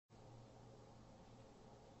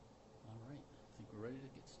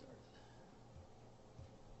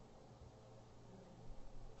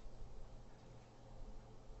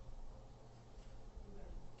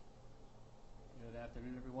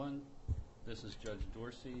afternoon, everyone. This is Judge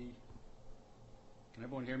Dorsey. Can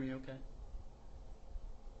everyone hear me okay?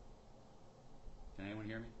 Can anyone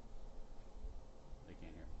hear me? They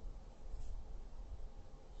can't hear me.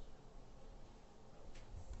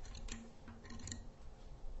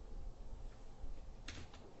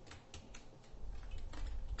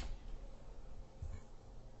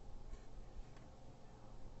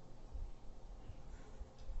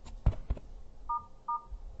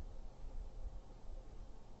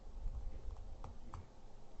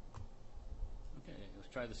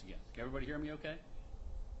 Try this again. Can everybody hear me okay?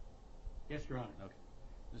 Yes, Your Honor. Okay.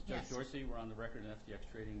 This is Judge Dorsey. We're on the record in FTX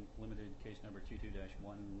Trading Limited, case number 22-11068,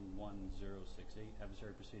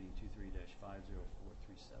 adversary proceeding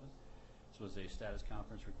 23-50437. This was a status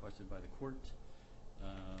conference requested by the court.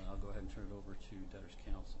 I'll go ahead and turn it over to debtor's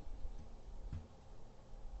counsel.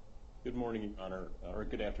 Good morning, Your Honor, or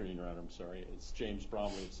good afternoon, Your Honor. I'm sorry. It's James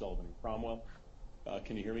Bromley of Sullivan and Cromwell.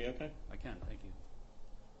 Can you hear me okay? I can. Thank you.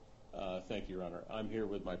 Thank you, Your Honor. I'm here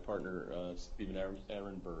with my partner, Stephen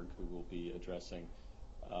Ehrenberg, who will be addressing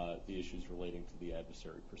the issues relating to the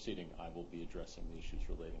adversary proceeding. I will be addressing the issues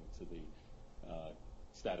relating to the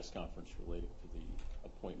status conference relating to the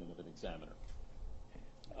appointment of an examiner.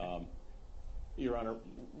 Your Honor,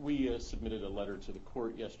 we submitted a letter to the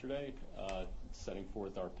court yesterday setting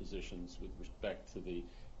forth our positions with respect to the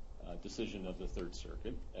decision of the Third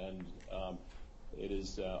Circuit, and it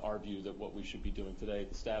is our view that what we should be doing today at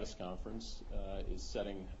the status conference is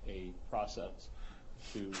setting a process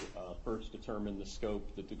to first determine the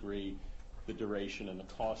scope, the degree, the duration, and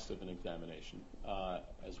the cost of an examination,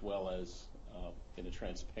 as well as in a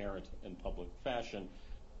transparent and public fashion,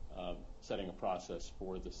 setting a process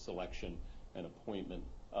for the selection and appointment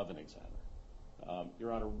of an examiner.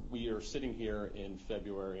 Your Honor, we are sitting here in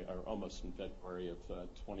February, or almost in February of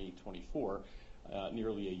 2024,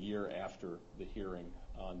 nearly a year after the hearing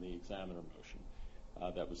on the examiner motion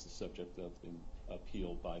that was the subject of the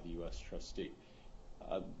appeal by the U.S. trustee.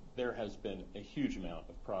 There has been a huge amount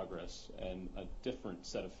of progress and a different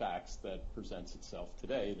set of facts that presents itself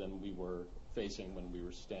today than we were facing when we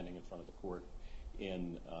were standing in front of the court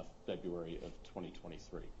in February of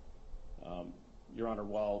 2023. Your Honor,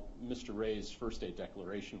 while Mr. Ray's first day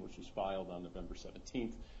declaration, which was filed on November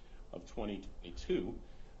 17th of 2022,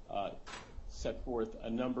 set forth a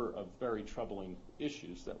number of very troubling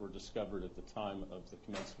issues that were discovered at the time of the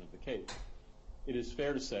commencement of the case, it is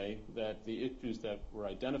fair to say that the issues that were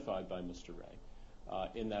identified by Mr. Ray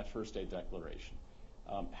in that first day declaration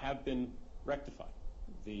have been rectified.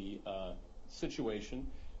 The situation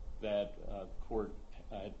that court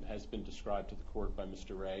has been described to the court by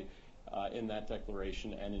Mr. Ray in that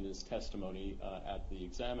declaration and in his testimony at the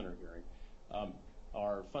examiner hearing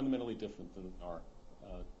are fundamentally different than are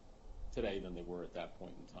today than they were at that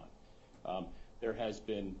point in time. There has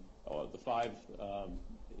been the five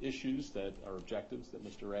issues that are objectives that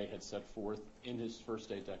Mr. Ray had set forth in his first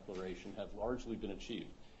day declaration have largely been achieved.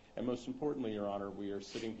 And most importantly, Your Honor, we are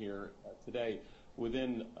sitting here today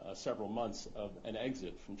within several months of an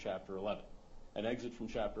exit from Chapter 11. An exit from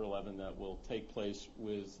Chapter 11 that will take place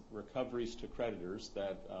with recoveries to creditors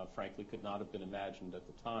that frankly could not have been imagined at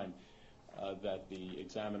the time that the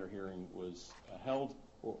examiner hearing was held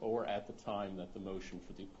or at the time that the motion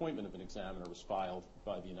for the appointment of an examiner was filed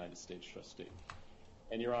by the United States trustee.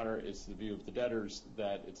 And Your Honor, it's the view of the debtors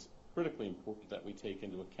that it's critically important that we take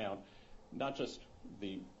into account not just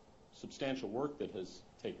the substantial work that has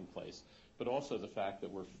taken place, but also the fact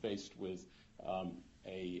that we're faced with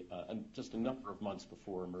just a number of months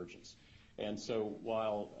before emergence. And so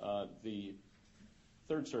while the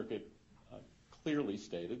Third Circuit clearly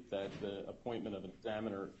stated that the appointment of an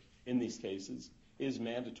examiner in these cases is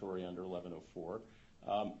mandatory under 1104,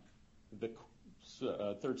 the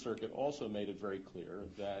Third Circuit also made it very clear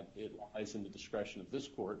that it lies in the discretion of this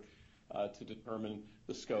court to determine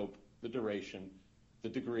the scope, the duration, the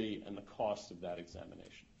degree, and the cost of that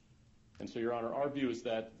examination. And so, Your Honor, our view is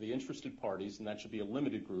that the interested parties, and that should be a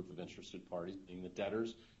limited group of interested parties, being the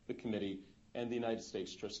debtors, the committee, and the United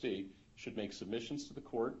States trustee, should make submissions to the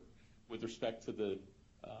court with respect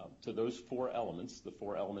to those four elements, the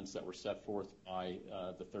four elements that were set forth by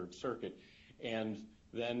the Third Circuit, and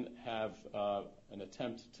then have an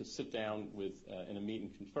attempt to sit down with in a meet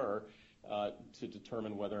and confer to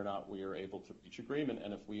determine whether or not we are able to reach agreement,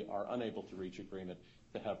 and if we are unable to reach agreement,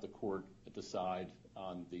 to have the court decide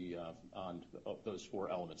on those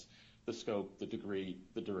four elements: the scope, the degree,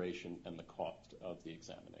 the duration, and the cost of the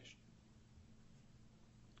examination.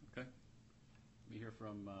 Okay. Let me hear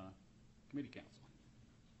from committee counsel.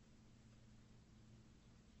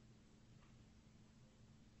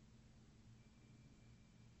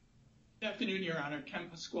 Good afternoon, Your Honor. Ken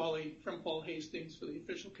Pasquale from Paul Hastings for the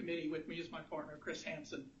official committee. With me is my partner, Chris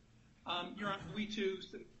Hansen. Your Honor, we too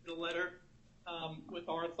submitted a letter with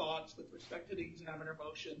our thoughts with respect to the examiner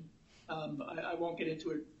motion. I won't get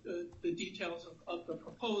into the details of the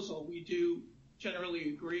proposal. We do generally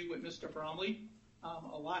agree with Mr. Bromley.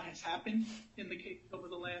 A lot has happened in the case over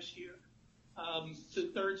the last year.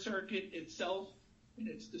 The Third Circuit itself, in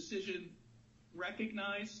its decision,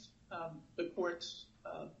 recognized the court's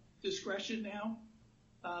discretion now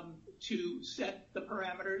to set the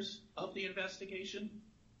parameters of the investigation.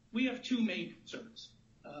 We have two main concerns,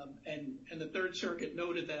 and the Third Circuit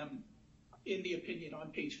noted them in the opinion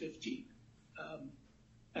on page 15.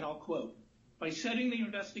 And I'll quote, "By setting the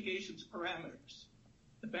investigation's parameters,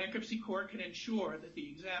 the bankruptcy court can ensure that the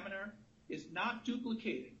examiner is not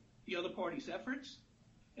duplicating the other party's efforts,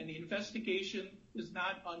 and the investigation is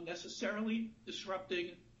not unnecessarily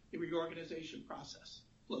disrupting the reorganization process."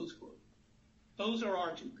 Close quote. Those are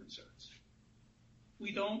our two concerns.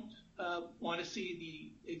 We don't want to see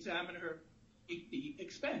the examiner, the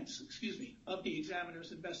expense, of the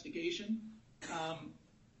examiner's investigation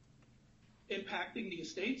impacting the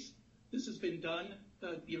estates. This has been done.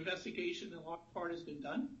 The investigation in large part has been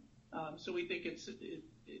done. So we think it's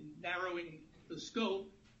in narrowing the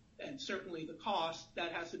scope and certainly the cost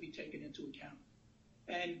that has to be taken into account.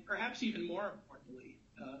 And perhaps even more importantly,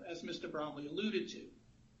 as Mr. Bromley alluded to,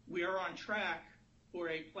 we are on track for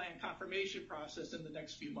a planned confirmation process in the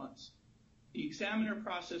next few months. The examiner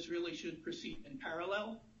process really should proceed in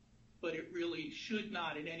parallel, but it really should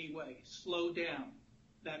not in any way slow down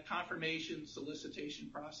that confirmation solicitation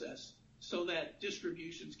process so that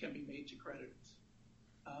distributions can be made to creditors.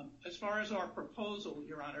 As far as our proposal,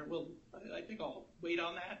 Your Honor, I think I'll wait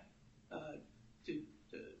on that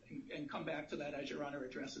and come back to that as Your Honor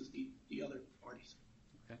addresses the other parties.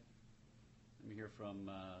 Okay. Let me hear from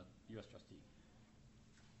U.S. Trustee.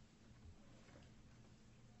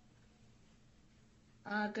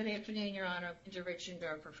 Good afternoon, Your Honor. Mr.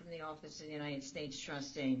 Richenberger from the Office of the United States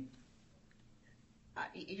Trustee.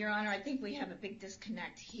 Your Honor, I think we have a big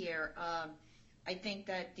disconnect here. I think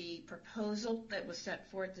that the proposal that was set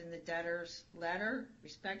forth in the debtor's letter,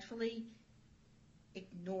 respectfully,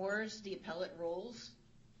 ignores the appellate rules,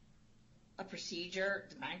 a procedure,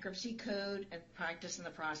 the bankruptcy code, and practice in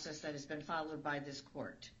the process that has been followed by this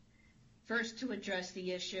court. First, to address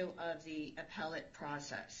the issue of the appellate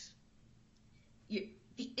process.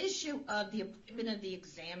 The issue of the appointment of the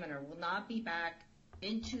examiner will not be back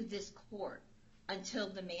into this court until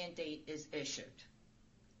the mandate is issued.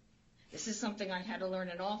 This is something I had to learn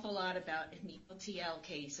an awful lot about in the LTL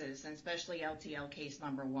cases, and especially LTL case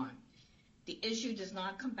number 1. The issue does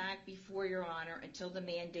not come back before Your Honor until the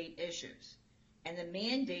mandate issues. And the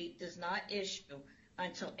mandate does not issue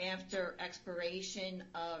until after expiration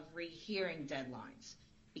of rehearing deadlines.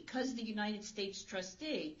 Because the United States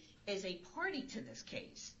trustee is a party to this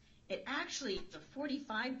case, it actually is a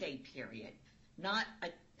 45-day period, not a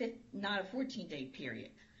 14-day period.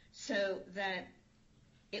 So that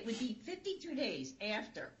it would be 52 days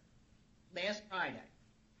after last Friday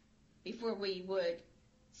before we would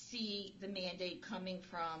see the mandate coming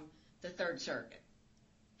from the Third Circuit.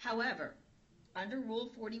 However, under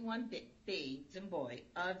Rule 41B, Zimboy,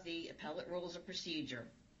 of the Appellate Rules of Procedure,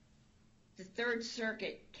 the Third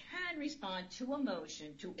Circuit can respond to a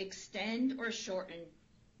motion to extend or shorten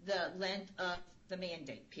the length of the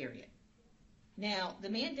mandate period. Now, the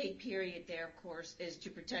mandate period there, of course, is to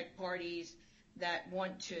protect parties that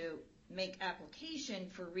want to make application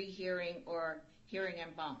for rehearing or hearing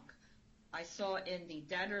en banc. I saw in the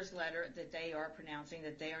debtor's letter that they are pronouncing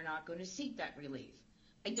that they are not going to seek that relief.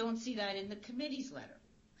 I don't see that in the committee's letter.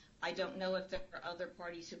 I don't know if there are other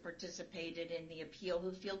parties who participated in the appeal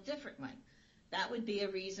who feel differently. That would be a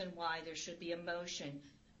reason why there should be a motion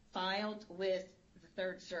filed with the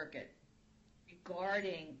Third Circuit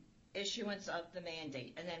regarding issuance of the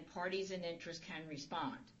mandate, and then parties in interest can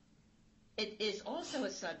respond. It is also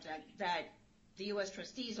a subject that the U.S.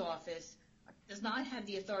 Trustee's Office does not have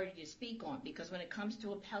the authority to speak on, because when it comes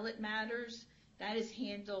to appellate matters, that is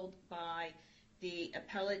handled by the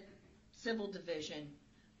Appellate Civil Division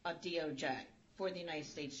of DOJ for the United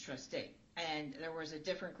States Trustee. And there was a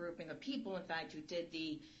different grouping of people, in fact, who did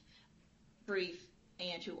the brief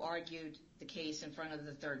and who argued the case in front of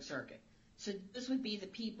the Third Circuit. So this would be the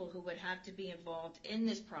people who would have to be involved in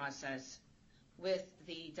this process with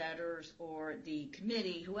the debtors or the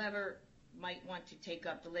committee, whoever might want to take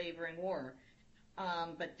up the laboring war.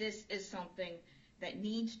 But this is something that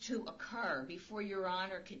needs to occur before Your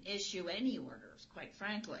Honor can issue any orders, quite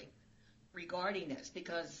frankly, regarding this,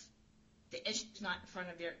 because the issue is not in front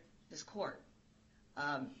of this court.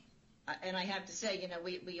 And I have to say,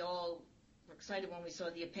 we all were excited when we saw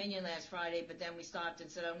the opinion last Friday, but then we stopped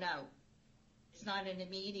and said, oh, no. It's not an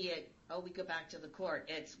immediate, we go back to the court.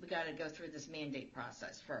 We got to go through this mandate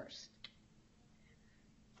process first.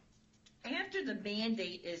 After the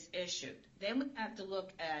mandate is issued, then we have to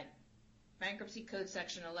look at Bankruptcy Code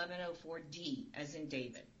Section 1104D, as in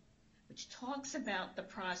David, which talks about the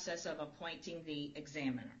process of appointing the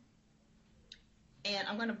examiner. And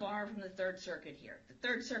I'm going to borrow from the Third Circuit here. The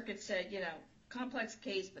Third Circuit said, complex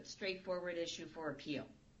case, but straightforward issue for appeal.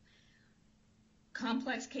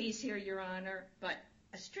 Complex case here, Your Honor, but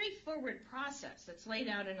a straightforward process that's laid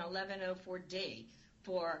out in 1104D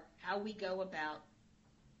for how we go about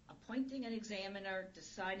appointing an examiner,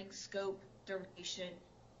 deciding scope, duration,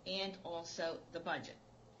 and also the budget.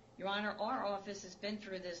 Your Honor, our office has been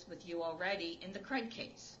through this with you already in the Craig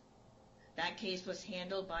case. That case was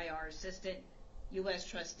handled by our assistant U.S.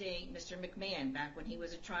 trustee, Mr. McMahon, back when he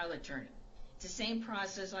was a trial attorney. It's the same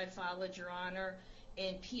process I followed, Your Honor,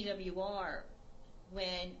 in PWR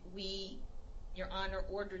when we, Your Honor,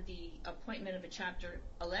 ordered the appointment of a Chapter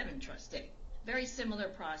 11 trustee. Very similar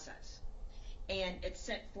process. And it's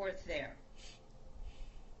set forth there.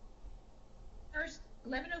 First,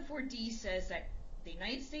 1104D says that the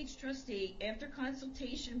United States trustee, after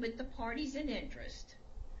consultation with the parties in interest,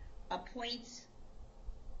 appoints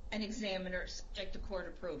an examiner subject to court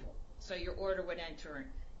approval. So your order would enter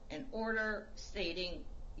an order stating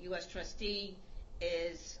U.S. trustee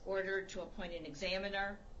is ordered to appoint an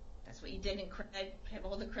examiner. That's what you did in CRED, have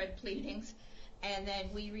all the CRED pleadings. And then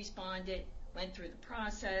we responded, went through the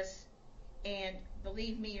process, and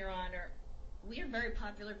believe me, Your Honor, we are very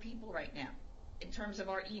popular people right now in terms of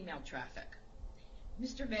our email traffic.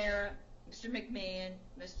 Mr. Vera, Mr. McMahon,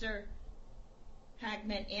 Mr.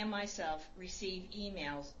 Hagman, and myself receive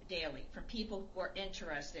emails daily from people who are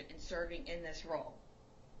interested in serving in this role.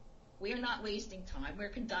 We are not wasting time. We're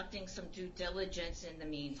conducting some due diligence in the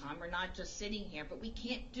meantime. We're not just sitting here, but we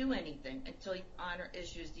can't do anything until Your Honor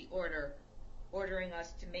issues the order ordering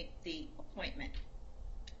us to make the appointment.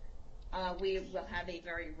 We will have a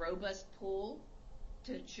very robust pool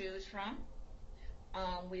to choose from.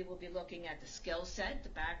 We will be looking at the skill set, the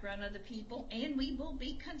background of the people, and we will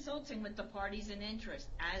be consulting with the parties in interest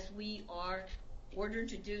as we are ordered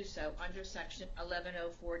to do so under Section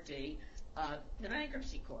 1104D of the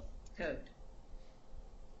Bankruptcy Code.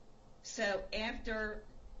 So after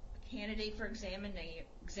a candidate for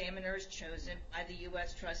examiner is chosen by the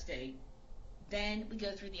U.S. trustee, then we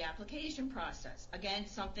go through the application process. Again,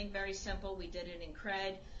 something very simple. We did it in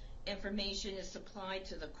CRED. Information is supplied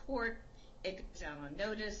to the court. It goes out on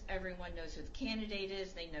notice. Everyone knows who the candidate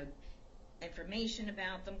is. They know information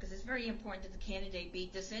about them because it's very important that the candidate be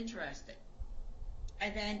disinterested.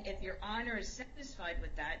 And then if Your Honor is satisfied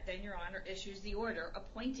with that, then Your Honor issues the order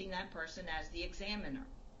appointing that person as the examiner.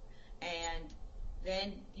 And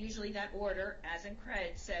then usually that order, as in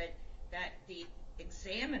CRED, said that the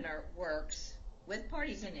examiner works with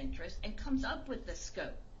parties in interest and comes up with the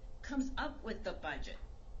scope, comes up with the budget,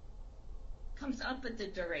 comes up with the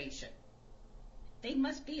duration. They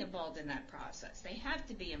must be involved in that process. They have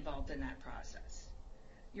to be involved in that process.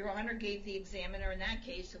 Your Honor gave the examiner in that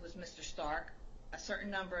case, it was Mr. Stark, a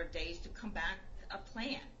certain number of days to come back with a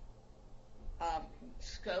plan of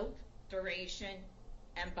scope, duration,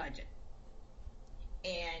 and budget.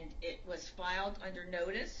 And it was filed under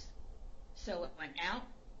notice, so it went out,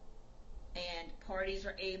 and parties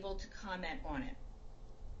are able to comment on it.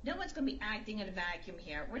 No one's going to be acting in a vacuum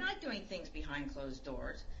here. We're not doing things behind closed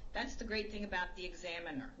doors. That's the great thing about the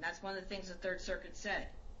examiner. And that's one of the things the Third Circuit said.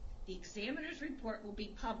 The examiner's report will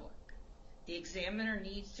be public. The examiner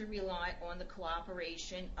needs to rely on the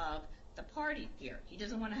cooperation of the party here. He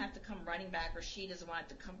doesn't want to have to come running back, or she doesn't want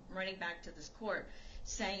to come running back to this court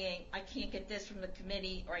saying, I can't get this from the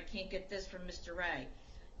committee, or I can't get this from Mr. Ray.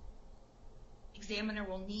 Examiner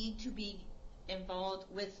will need to be involved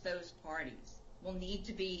with those parties, will need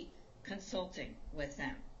to be consulting with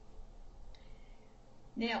them.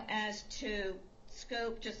 Now, as to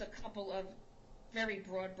scope, just a couple of very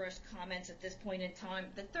broad brush comments at this point in time.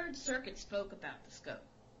 The Third Circuit spoke about the scope.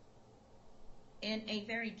 In a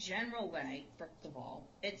very general way, first of all,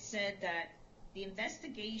 it said that the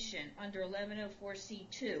investigation under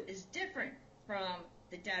 1104C2 is different from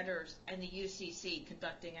the debtors and the UCC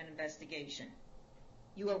conducting an investigation.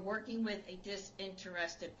 You are working with a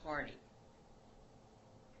disinterested party.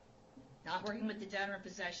 Not working with the debtor in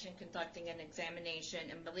possession, conducting an examination,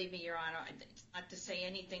 and believe me, Your Honor, it's not to say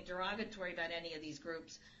anything derogatory about any of these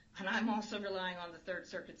groups, and I'm also relying on the Third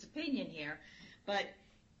Circuit's opinion here, but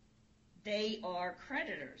they are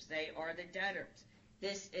creditors. They are the debtors.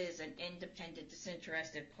 This is an independent,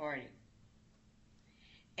 disinterested party.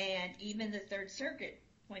 And even the Third Circuit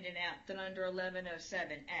pointed out that under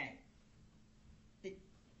 1107A, the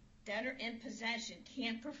debtor in possession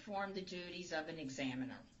can't perform the duties of an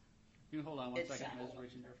examiner. Can you hold on one It's second, settled. Ms.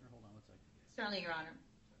 Reichendorfer? Hold on one second. Certainly, Your Honor.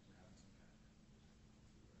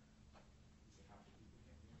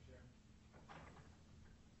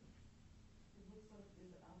 It looks like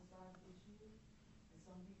there's an outside issue, and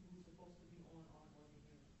some people who's supposed to be on the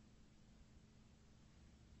hearing.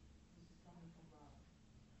 This is coming from Rob.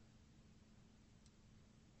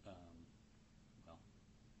 Well,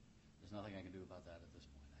 there's nothing I can do about that at this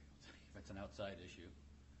point. I don't think. If it's an outside issue,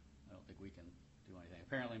 I don't think we can do anything.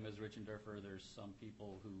 Apparently, Ms. Reichendorfer, there's some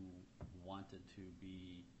people who wanted to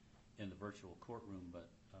be in the virtual courtroom, but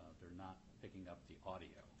they're not picking up the audio.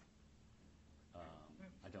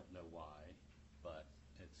 I don't know why, but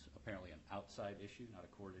it's apparently an outside issue, not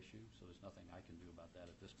a court issue, so there's nothing I can do about that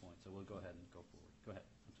at this point. So we'll go ahead and go forward. Go ahead.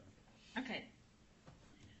 I'm sorry. Okay.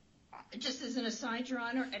 Just as an aside, Your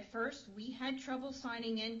Honor, at first we had trouble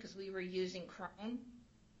signing in because we were using Chrome,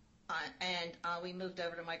 and we moved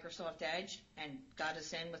over to Microsoft Edge and got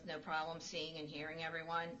us in with no problem seeing and hearing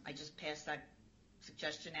everyone. I just passed that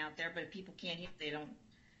suggestion out there, but if people can't hear, they don't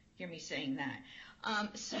hear me saying that.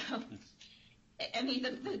 So, I mean,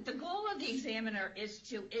 the goal of the examiner is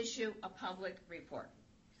to issue a public report.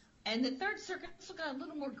 And the Third Circuit also got a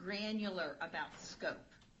little more granular about scope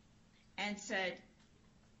and said,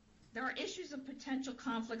 there are issues of potential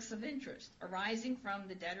conflicts of interest arising from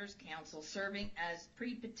the debtor's counsel serving as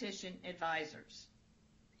pre-petition advisors.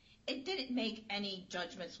 It didn't make any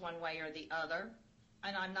judgments one way or the other,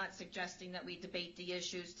 and I'm not suggesting that we debate the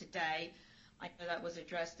issues today. I know that was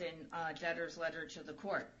addressed in debtor's letter to the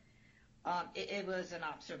court. It was an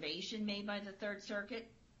observation made by the Third Circuit,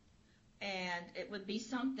 and it would be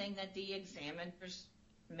something that the examiners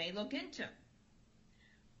may look into.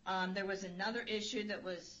 There was another issue that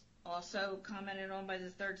was also commented on by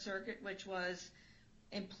the Third Circuit, which was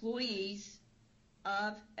employees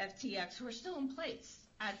of FTX who are still in place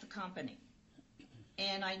at the company.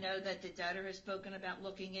 And I know that the debtor has spoken about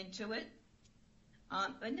looking into it.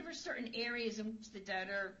 And there were certain areas in which the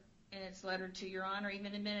debtor, in its letter to Your Honor,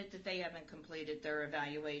 even admitted that they haven't completed their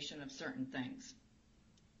evaluation of certain things.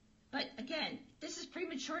 But again, this is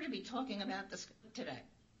premature to be talking about this today.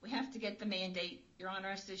 We have to get the mandate. Your Honor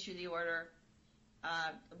has to issue the order.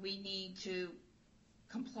 We need to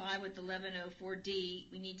comply with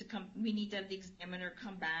 1104D. We need to have the examiner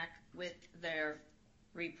come back with their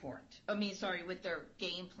report. With their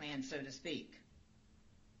game plan, so to speak.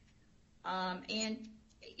 And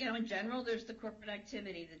in general, there's the corporate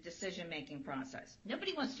activity, the decision-making process.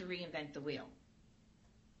 Nobody wants to reinvent the wheel.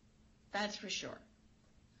 That's for sure.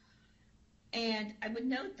 And I would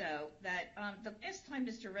note, though, that the last time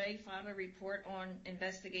Mr. Ray filed a report on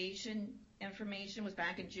investigation information was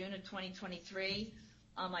back in June of 2023.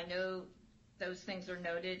 I know those things are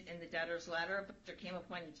noted in the debtor's letter, but there came a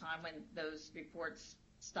point in time when those reports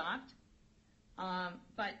stopped.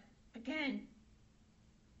 But again,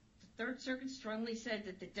 the Third Circuit strongly said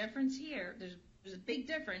that the difference here, there's a big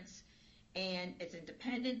difference, and it's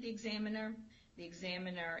independent, the examiner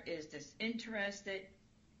is disinterested,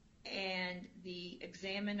 and the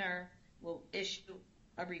examiner will issue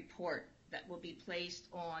a report that will be placed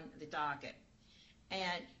on the docket.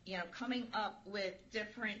 And, coming up with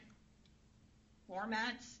different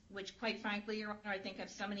formats, which quite frankly, Your Honor, I think have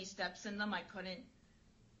so many steps in them, I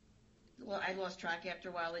lost track after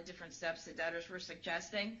a while of different steps the debtors were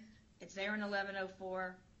suggesting. It's there in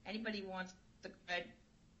 1104. Anybody wants the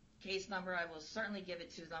case number, I will certainly give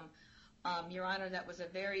it to them. Your Honor, that was a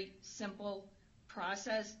very simple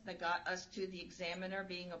process that got us to the examiner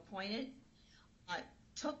being appointed. I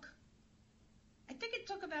think it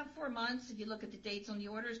took about 4 months if you look at the dates on the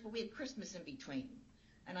orders, but we had Christmas in between.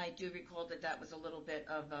 And I do recall that was a little bit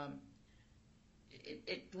of,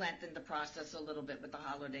 it lengthened the process a little bit with the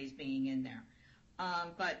holidays being in there.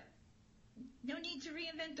 But no need to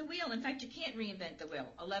reinvent the wheel. In fact, you can't reinvent the wheel.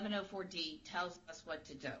 1104D tells us what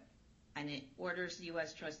to do, and it orders the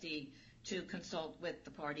U.S. trustee to consult with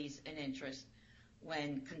the parties in interest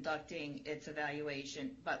when conducting its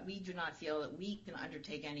evaluation. But we do not feel that we can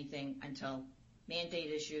undertake anything until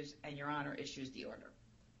mandate issues and Your Honor issues the order.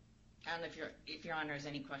 I don't know if Your Honor has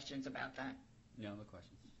any questions about that. No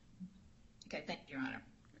questions. Okay, thank you, Your Honor.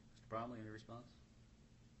 Mr. Bromley, any response?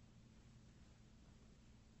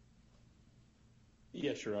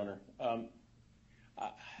 Yes, Your Honor.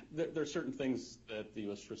 There are certain things that the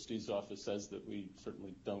U.S. Trustee's Office says that we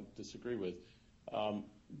certainly don't disagree with.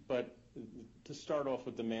 But to start off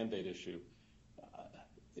with the mandate issue,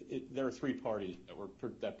 there are three parties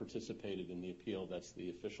that participated in the appeal. That's the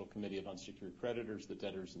Official Committee of Unsecured Creditors, the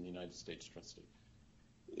debtors, and the United States trustee.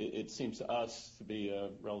 It seems to us to be a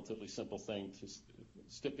relatively simple thing to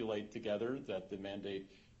stipulate together that the mandate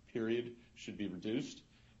period should be reduced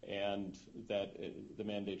and that the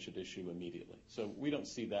mandate should issue immediately. So we don't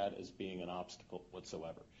see that as being an obstacle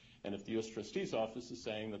whatsoever. And if the U.S. Trustee's Office is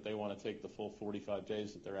saying that they want to take the full 45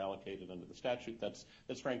 days that they're allocated under the statute, that's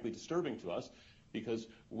frankly disturbing to us, because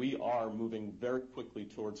we are moving very quickly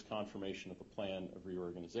towards confirmation of a plan of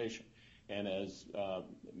reorganization. And as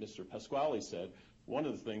Mr. Pasquale said, one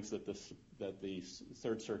of the things that the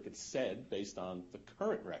Third Circuit said, based on the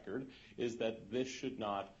current record, is that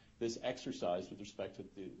this exercise with respect to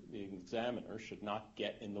the examiner should not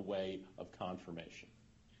get in the way of confirmation.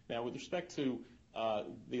 Now, with respect to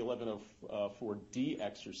the 1104D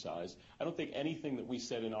exercise, I don't think anything that we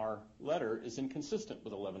said in our letter is inconsistent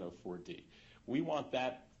with 1104D. We want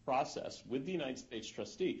that process with the United States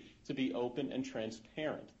trustee to be open and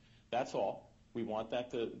transparent. That's all. We want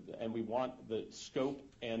that and we want the scope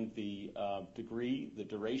and the degree, the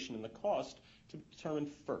duration, and the cost to be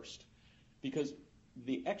determined first. Because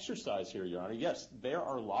the exercise here, Your Honor, yes, there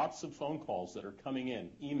are lots of phone calls that are coming in,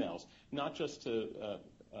 emails, not just to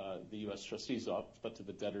the U.S. Trustee's Office, but to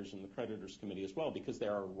the Debtors and the Creditors Committee as well, because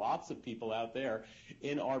there are lots of people out there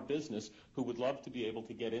in our business who would love to be able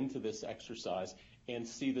to get into this exercise and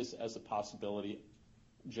see this as a possibility,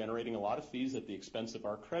 generating a lot of fees at the expense of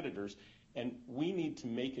our creditors. And we need to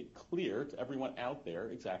make it clear to everyone out there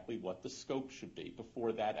exactly what the scope should be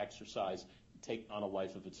before that exercise take on a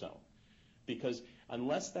life of its own. Because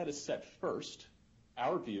unless that is set first,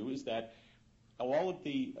 our view is that all of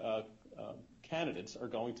the candidates are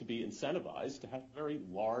going to be incentivized to have a very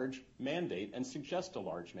large mandate and suggest a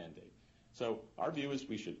large mandate. So our view is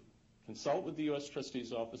we should consult with the U.S.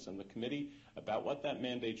 Trustee's Office and the committee about what that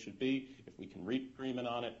mandate should be. If we can reach agreement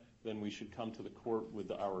on it, then we should come to the court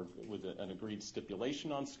with an agreed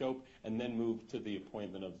stipulation on scope and then move to the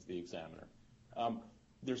appointment of the examiner.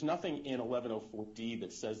 There's nothing in 1104D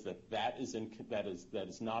that says that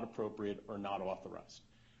is not appropriate or not authorized,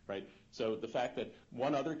 right? So the fact that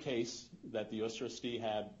one other case that the U.S. Trustee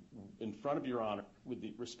had in front of Your Honor with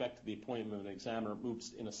respect to the appointment of an examiner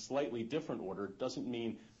moves in a slightly different order doesn't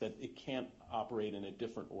mean that it can't operate in a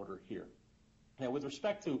different order here. Now, with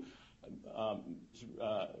respect to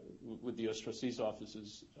with the U.S. Trustee's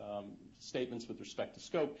Office's statements with respect to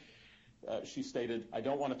scope, she stated, I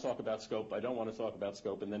don't want to talk about scope,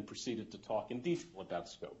 and then proceeded to talk in detail about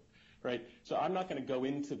scope, right? So I'm not going to go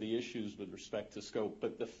into the issues with respect to scope,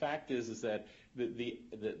 but the fact is that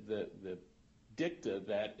the dicta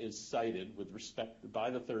that is cited with respect by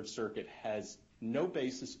the Third Circuit has no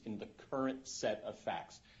basis in the current set of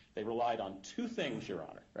facts. They relied on two things, Your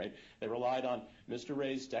Honor, right? They relied on Mr.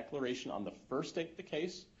 Ray's declaration on the first day of the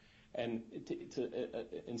case, and to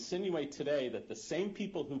insinuate today that the same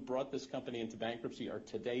people who brought this company into bankruptcy are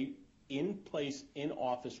today in place, in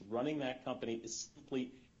office, running that company is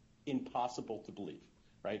simply impossible to believe,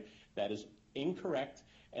 right? That is incorrect,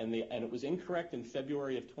 and it was incorrect in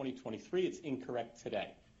February of 2023. It's incorrect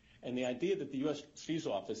today. And the idea that the U.S. Trustee's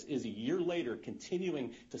Office is a year later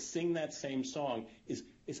continuing to sing that same song is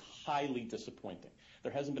highly disappointing.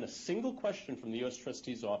 There hasn't been a single question from the U.S.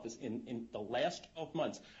 Trustee's Office in the last 12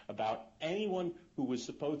 months about anyone who was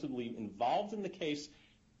supposedly involved in the case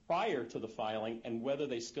prior to the filing and whether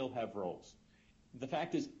they still have roles. The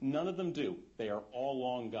fact is none of them do. They are all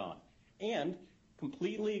long gone. And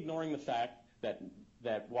completely ignoring the fact that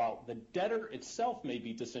while the debtor itself may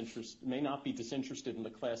not be disinterested in the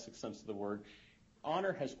classic sense of the word,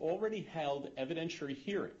 Honor has already held evidentiary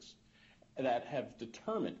hearings that have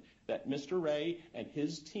determined that Mr. Ray and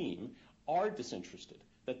his team are disinterested,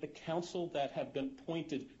 that the counsel that have been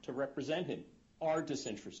appointed to represent him are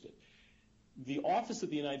disinterested. The Office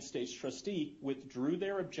of the United States Trustee withdrew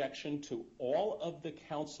their objection to all of the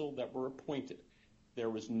counsel that were appointed. There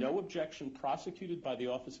was no objection prosecuted by the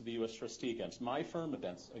Office of the U.S. Trustee against my firm,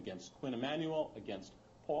 against Quinn Emanuel, against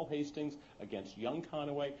Paul Hastings, against Young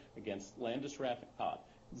Conaway, against Landis Raffic Todd.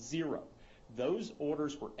 Zero. Those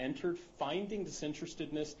orders were entered finding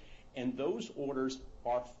disinterestedness, and those orders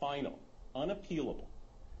are final, unappealable.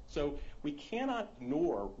 So we cannot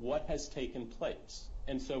ignore what has taken place.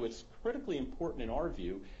 And so it's critically important in our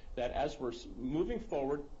view that as we're moving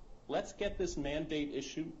forward, let's get this mandate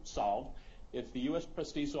issue solved. If the U.S.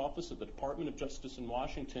 Trustee's Office or the Department of Justice in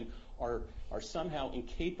Washington are somehow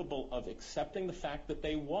incapable of accepting the fact that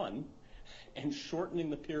they won and shortening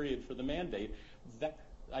the period for the mandate, that,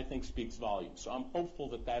 I think, speaks volumes. So I'm hopeful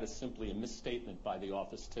that that is simply a misstatement by the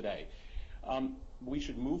office today. We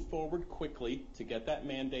should move forward quickly to get that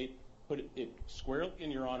mandate, put it squarely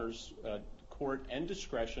in Your Honor's court and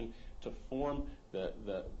discretion to form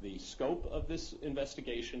the scope of this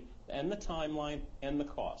investigation and the timeline and the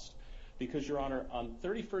cost. Because, Your Honor, on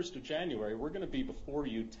 31st of January, we're going to be before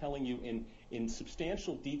you telling you in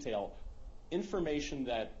substantial detail information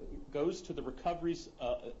that goes to the recoveries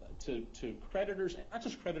to creditors, not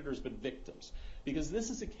just creditors, but victims. Because this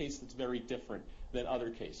is a case that's very different than other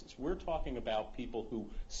cases. We're talking about people who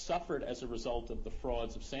suffered as a result of the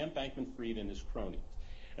frauds of Sam Bankman-Fried and his cronies.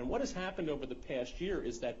 And what has happened over the past year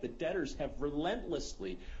is that the debtors have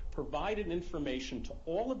relentlessly provided information to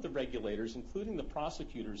all of the regulators, including the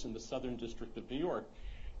prosecutors in the Southern District of New York.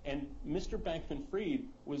 And Mr. Bankman-Fried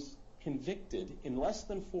was convicted in less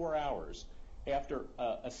than 4 hours after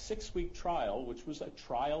a 6-week trial, which was a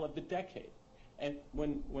trial of the decade. And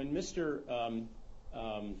when Mr.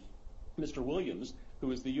 Williams,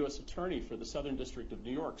 who is the U.S. Attorney for the Southern District of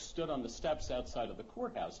New York, stood on the steps outside of the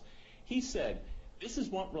courthouse, he said, "This is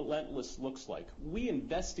what relentless looks like. We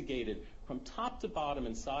investigated from top to bottom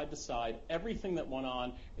and side to side everything that went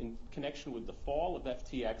on in connection with the fall of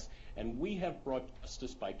FTX, and we have brought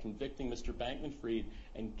justice by convicting Mr. Bankman-Fried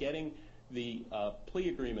and getting the plea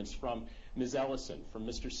agreements from Ms. Ellison, from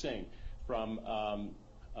Mr. Singh, from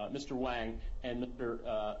Mr. Wang, and Mr.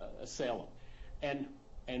 Salem.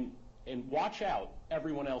 And watch out,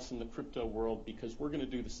 everyone else in the crypto world, because we're going to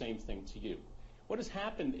do the same thing to you." What has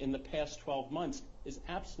happened in the past 12 months is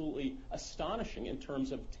absolutely astonishing in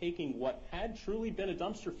terms of taking what had truly been a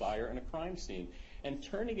dumpster fire and a crime scene and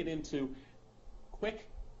turning it into quick,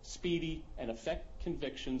 speedy, and effective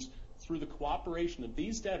convictions through the cooperation of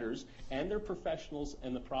these debtors and their professionals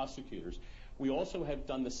and the prosecutors. We also have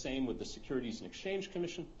done the same with the Securities and Exchange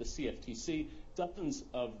Commission, the CFTC, dozens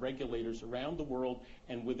of regulators around the world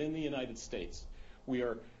and within the United States. We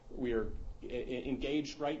are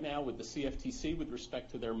engaged right now with the CFTC with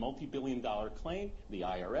respect to their multi-billion-dollar claim, the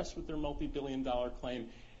IRS with their multi-billion-dollar claim.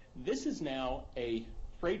 This is now a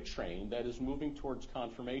freight train that is moving towards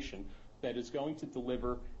confirmation that is going to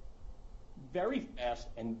deliver very fast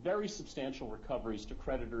and very substantial recoveries to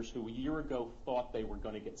creditors who a year ago thought they were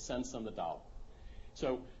going to get cents on the dollar.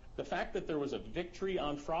 So the fact that there was a victory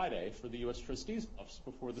on Friday for the U.S. Trustee's Office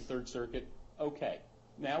before the Third Circuit, okay.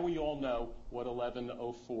 Now we all know what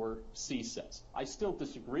 1104C says. I still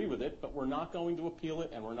disagree with it, but we're not going to appeal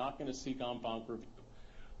it and we're not going to seek en banc review.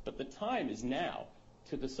 But the time is now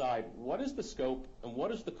to decide what is the scope and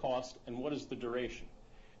what is the cost and what is the duration.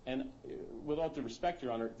 And with all due respect,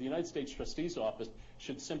 Your Honor, the United States Trustee's Office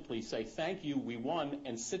should simply say, "Thank you, we won,"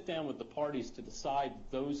 and sit down with the parties to decide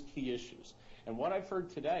those key issues. And what I've heard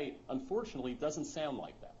today, unfortunately, doesn't sound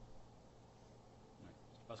like that.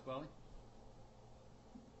 Mr. Pasquale?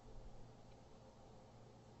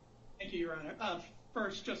 Thank you, Your Honor.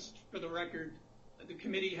 First, just for the record, the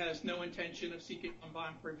committee has no intention of seeking en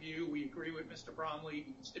banc review. We agree with Mr. Bromley.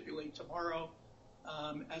 He can stipulate tomorrow.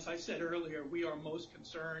 As I said earlier, we are most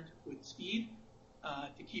concerned with speed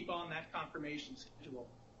to keep on that confirmation schedule.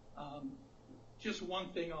 Just one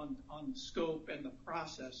thing on scope and the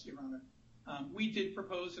process, Your Honor. We did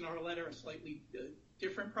propose in our letter a slightly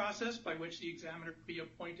different process by which the examiner could be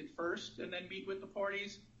appointed first and then meet with the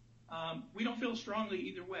parties. We don't feel strongly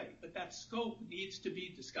either way, but that scope needs to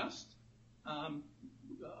be discussed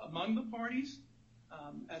among the parties.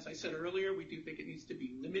 As I said earlier, we do think it needs to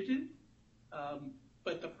be limited,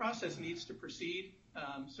 but the process needs to proceed.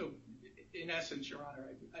 So in essence, Your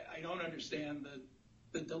Honor, I don't understand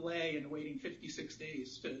the delay in waiting 56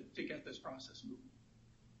 days to get this process moving.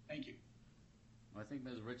 Thank you. I think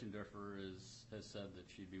Ms. Richendorfer has said that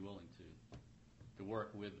she'd be willing to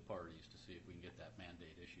work with the parties to see if we can get that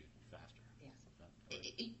mandate issued faster.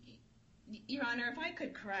 Yes. Your Honor, if I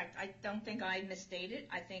could correct, I don't think I misstated.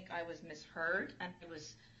 I think I was misheard. And it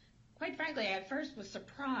was, quite frankly, I at first was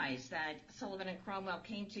surprised that Sullivan and Cromwell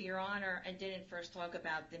came to Your Honor and didn't first talk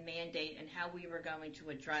about the mandate and how we were going to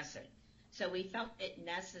address it. So we felt it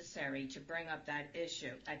necessary to bring up that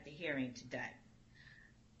issue at the hearing today.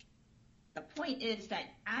 The point is that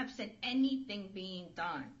absent anything being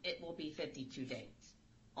done, it will be 52 days.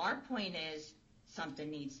 Our point is something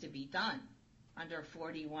needs to be done. Under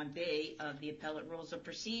 41B of the Appellate Rules of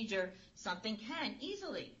Procedure, something can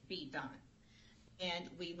easily be done. And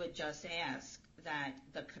we would just ask that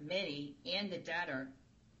the committee and the debtor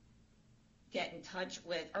get in touch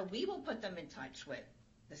with, or we will put them in touch with,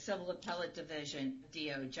 the Civil Appellate Division,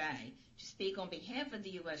 DOJ, to speak on behalf of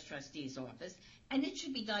the U.S. Trustee's Office, and it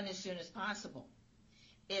should be done as soon as possible.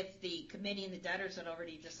 If the committee and the debtors had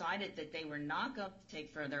already decided that they were not going to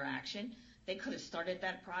take further action, they could have started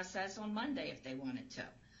that process on Monday if they wanted to.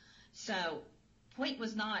 So, point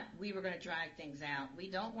was not we were going to drag things out. We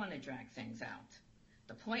don't want to drag things out.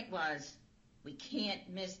 The point was we can't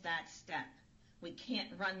miss that step. We can't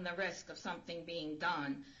run the risk of something being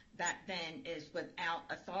done that then is without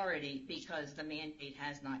authority because the mandate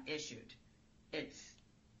has not issued. It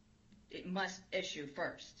must issue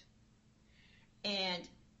first. And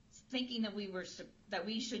thinking that we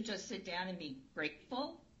should just sit down and be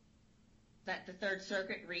grateful that the Third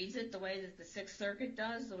Circuit reads it the way that the Sixth Circuit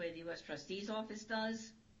does, the way the U.S. Trustee's Office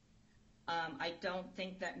does. I don't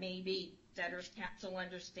think that maybe debtors' counsel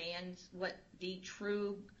understands what the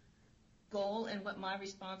true goal and what my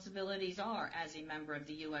responsibilities are as a member of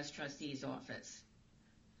the U.S. Trustee's Office.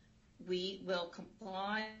 We will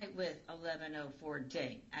comply with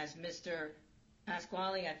 1104D. As Mr.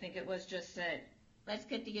 Pasquale, I think it was, just said, let's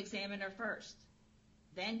get the examiner first,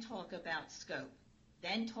 then talk about scope,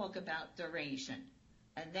 then talk about duration,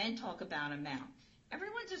 and then talk about amount.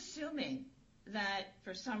 Everyone's assuming that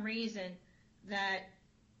for some reason that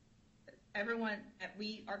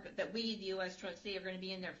we, the U.S. trustee, are going to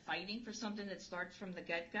be in there fighting for something that starts from the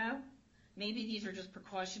get-go. Maybe these are just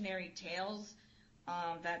precautionary tales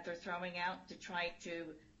that they're throwing out to try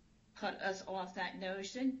to put us off that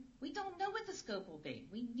notion. We don't know what the scope will be.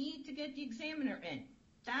 We need to get the examiner in.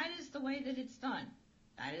 That is the way that it's done.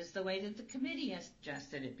 That is the way that the committee has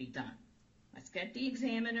suggested it be done. Let's get the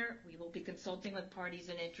examiner. We will be consulting with parties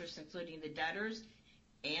in interest, including the debtors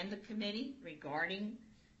and the committee, regarding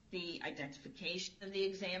the identification of the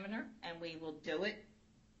examiner, and we will do it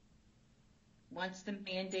once the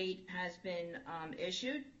mandate has been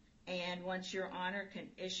issued, and once Your Honor can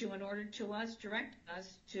issue an order to us, direct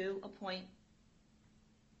us to appoint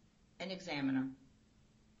an examiner.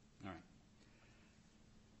 All right.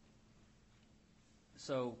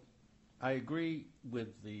 So I agree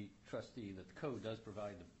with the trustee that the code does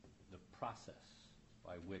provide the process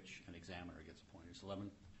by which an examiner gets appointed. It's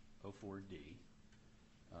 1104D.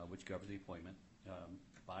 Which governs the appointment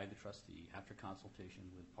by the trustee after consultation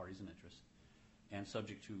with parties in interest and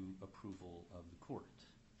subject to approval of the court.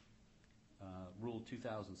 Rule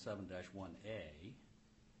 2007-1A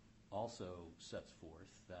also sets forth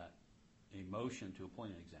that a motion to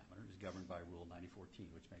appoint an examiner is governed by Rule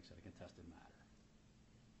 9014, which makes it a contested matter.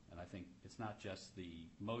 And I think it's not just the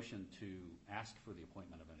motion to ask for the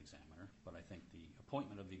appointment of an examiner, but I think the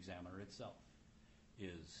appointment of the examiner itself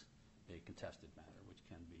is a contested matter, which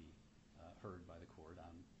can be heard by the court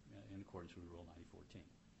in accordance with Rule 9014.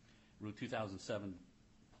 Rule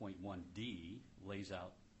 2007.1D lays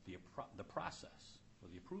out the process for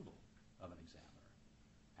the approval of an examiner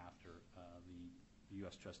after the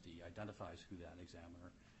U.S. trustee identifies who that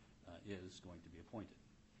examiner is going to be appointed.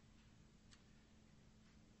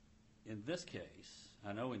 In this case,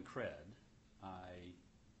 I know in CRED, I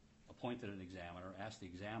appointed an examiner, asked the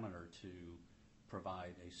examiner to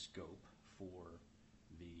provide a scope for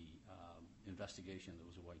the investigation that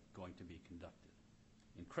was going to be conducted.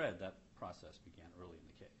 In CRED, that process began early in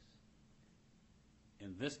the case.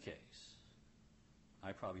 In this case,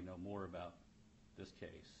 I probably know more about this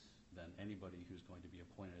case than anybody who's going to be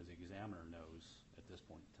appointed as examiner knows at this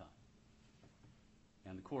point in time.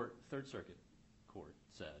 And the court, Third Circuit Court,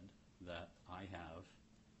 said that I have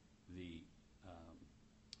the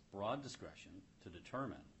broad discretion to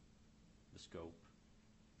determine the scope,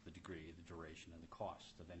 the degree, the duration, and the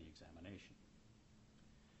cost of any examination.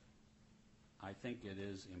 I think it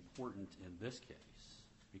is important in this case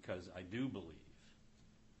because I do believe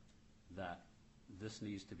that this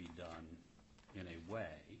needs to be done in a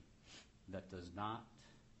way that does not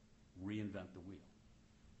reinvent the wheel,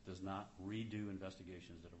 does not redo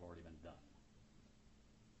investigations that have already been done.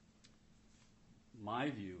 My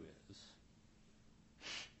view is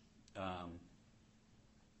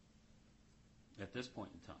at this point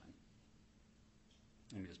in time,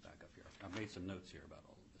 let me just back up here. I've made some notes here about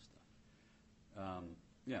all of this stuff.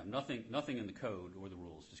 Nothing in the code or the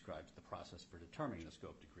rules describes the process for determining the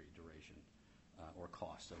scope, degree, duration, or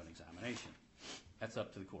cost of an examination. That's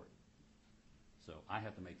up to the court. So I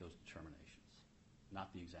have to make those determinations,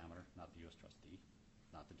 not the examiner, not the U.S. trustee,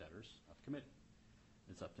 not the debtors, not the committee.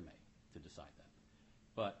 It's up to me to decide that.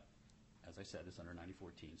 But, as I said, it's under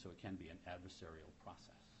 9014, so it can be an adversarial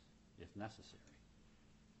process if necessary.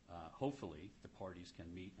 Hopefully, the parties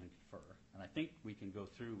can meet and confer. And I think we can go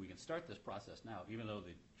through, we can start this process now, even though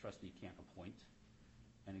the trustee can't appoint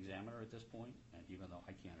an examiner at this point, and even though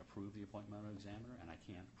I can't approve the appointment of an examiner, and I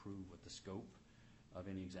can't approve what the scope of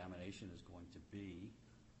any examination is going to be,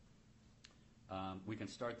 we can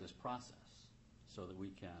start this process so that we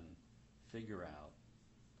can figure out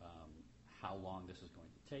how long this is going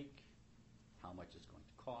to take, how much it's going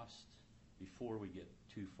to cost, before we get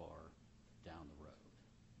too far down the road.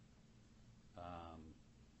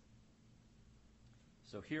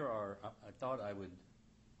 So here are, I thought I would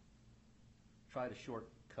try to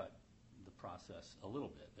shortcut the process a little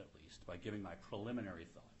bit, at least, by giving my preliminary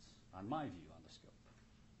thoughts on my view on the scope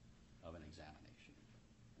of an examination.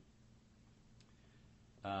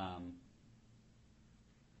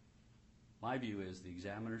 My view is the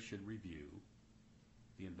examiner should review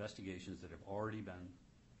the investigations that have already been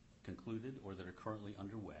concluded or that are currently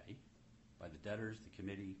underway by the debtors, the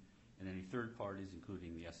committee, and any third parties,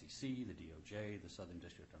 including the SEC, the DOJ, the Southern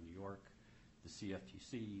District of New York, the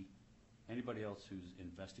CFTC, anybody else who's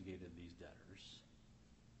investigated these debtors,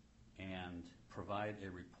 and provide a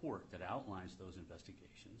report that outlines those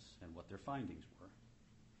investigations and what their findings were,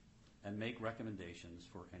 and make recommendations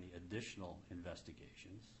for any additional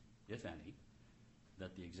investigations, if any,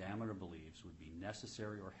 that the examiner believes would be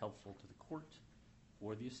necessary or helpful to the court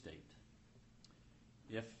or the estate.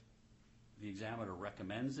 If the examiner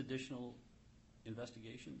recommends additional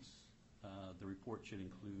investigations, the report should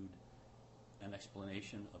include an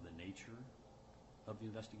explanation of the nature of the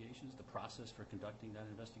investigations, the process for conducting that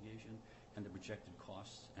investigation, and the projected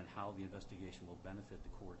costs and how the investigation will benefit the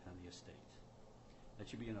court and the estate. That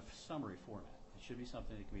should be in a summary format. It should be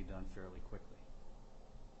something that can be done fairly quickly.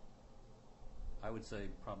 I would say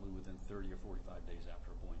probably within 30 or 45 days after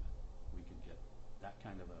appointment, we could get that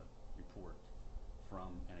kind of a report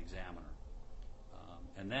from an examiner.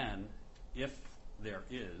 And then, if there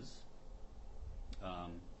is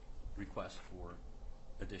request for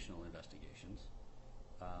additional investigations,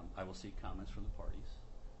 I will seek comments from the parties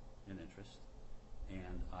in interest,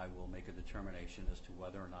 and I will make a determination as to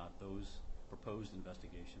whether or not those proposed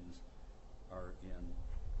investigations are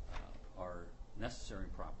necessary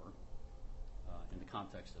and proper in the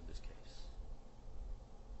context of this case.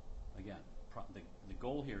 Again, the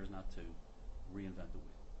goal here is not to reinvent the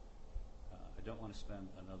wheel. I don't want to spend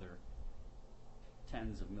another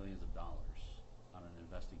tens of millions of dollars on an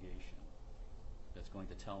investigation that's going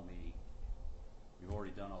to tell me we've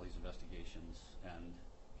already done all these investigations and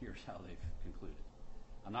here's how they've concluded.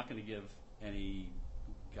 I'm not going to give any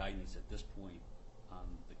guidance at this point on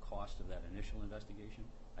the cost of that initial investigation.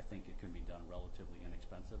 I think it can be done relatively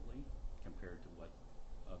inexpensively compared to what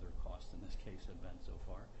other costs in this case have been so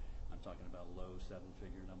far. I'm talking about a low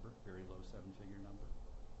seven-figure number, very low seven-figure number.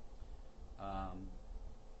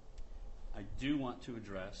 I do want to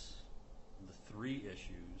address the three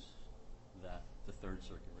issues that the Third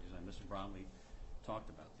Circuit raised. And Mr. Bromley talked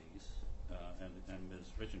about these, and Ms.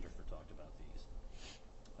 Richendorfer talked about these.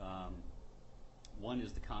 One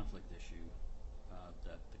is the conflict issue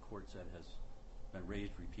that the court said has been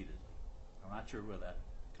raised repeatedly. I'm not sure where that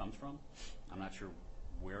comes from. I'm not sure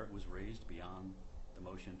where it was raised beyond the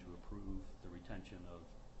motion to approve the retention of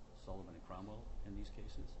Sullivan and Cromwell in these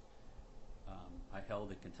cases. I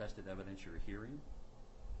held a contested evidentiary hearing,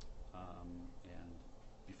 and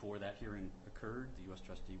before that hearing occurred, the U.S.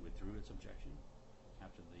 trustee withdrew its objection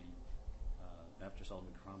after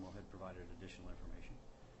Sullivan and Cromwell had provided additional information.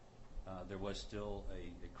 There was still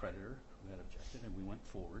a creditor who had objected, and we went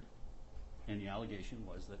forward, and the allegation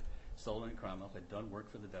was that Sullivan and Cromwell had done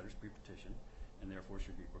work for the debtors pre-petition and therefore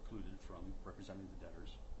should be precluded from representing the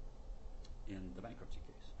debtors in the bankruptcy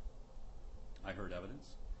case. I heard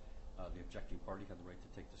evidence. The objecting party had the right to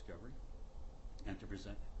take discovery and to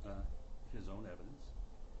present his own evidence.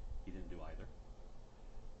 He didn't do either.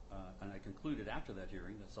 And I concluded after that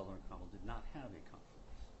hearing that Sullivan and Cromwell did not have a conflict,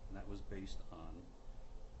 and that was based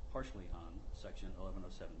partially on Section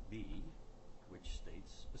 1107B, which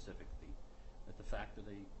states specifically that the fact that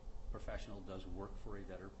a professional does work for a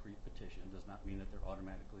debtor pre-petition does not mean that they're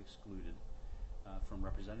automatically excluded from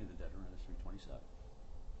representing the debtor under 327.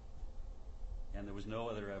 And there was no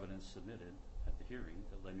other evidence submitted at the hearing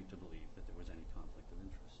that led me to believe that there was any conflict of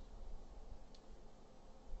interest.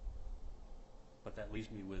 But that leaves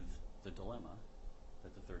me with the dilemma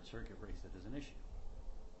that the Third Circuit raised it as an issue.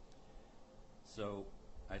 So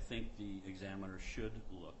I think the examiner should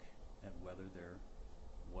look at whether there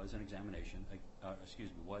was an examination,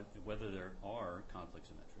 whether there are conflicts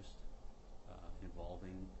of interest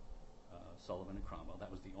involving Sullivan and Cromwell. That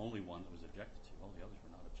was the only one that was objected to. All the others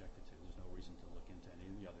were not objected to. There's no reason to look into any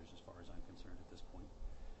of the others as far as I'm concerned at this point.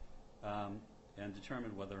 And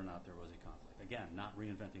determine whether or not there was a conflict. Again, not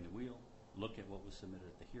reinventing the wheel. Look at what was submitted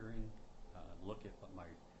at the hearing. Look at what my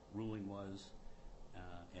ruling was.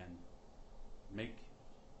 And make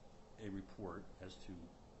a report as to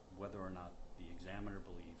whether or not the examiner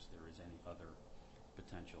believes there is any other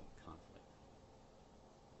potential conflict.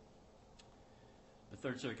 The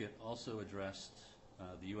Third Circuit also addressed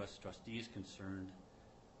the U.S. trustees concerned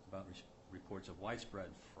about reports of widespread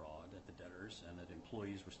fraud at the debtors and that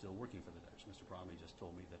employees were still working for the debtors. Mr. Bromley just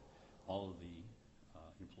told me that all of the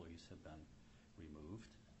employees have been removed.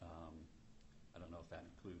 I don't know if that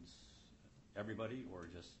includes everybody or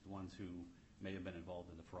just the ones who may have been involved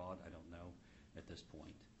in the fraud. I don't know at this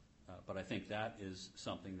point. But I think that is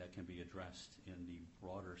something that can be addressed in the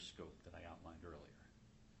broader scope that I outlined earlier,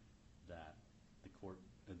 that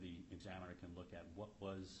the examiner can look at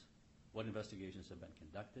what investigations have been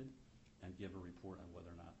conducted and give a report on whether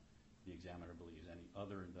or not the examiner believes any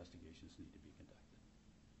other investigations need to be conducted.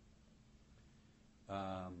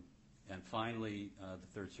 And finally, the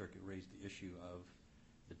Third Circuit raised the issue of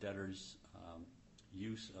the debtor's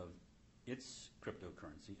use of its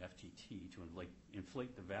cryptocurrency, FTT, to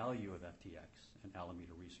inflate the value of FTX and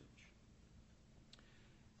Alameda Research.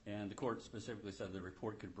 And the court specifically said the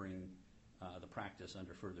report could bring the practice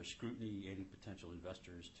under further scrutiny, aiding potential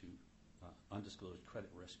investors to undisclosed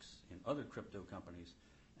credit risks in other crypto companies,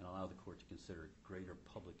 and allow the court to consider greater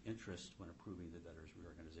public interest when approving the debtor's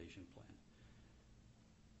reorganization plan.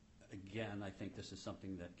 Again, I think this is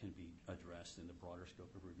something that can be addressed in the broader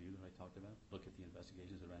scope of review that I talked about. Look at the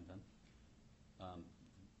investigations that have been done.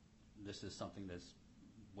 This is something that's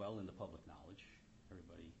well in the public knowledge.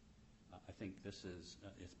 Everybody, I think this is,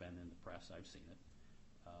 it's been in the press, I've seen it,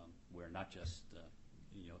 where not just,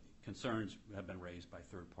 concerns have been raised by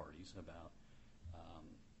third parties about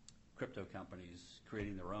crypto companies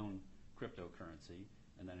creating their own cryptocurrency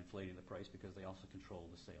and then inflating the price because they also control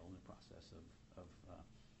the sale and the process of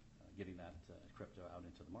getting that crypto out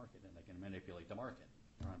into the market, and they can manipulate the market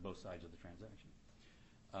on both sides of the transaction.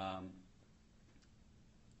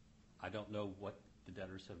 I don't know what the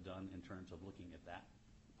debtors have done in terms of looking at that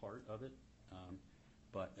part of it,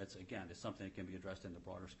 but it's something that can be addressed in the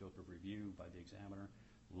broader scope of review by the examiner.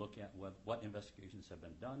 Look at what investigations have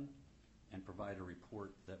been done and provide a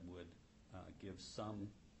report that would give some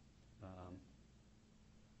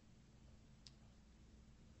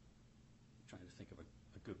trying to think of a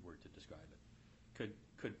good word to describe it,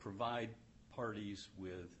 could provide parties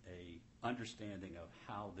with a understanding of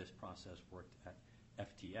how this process worked at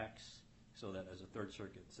FTX, so that, as the Third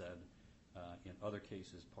Circuit said, in other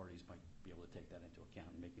cases, parties might be able to take that into account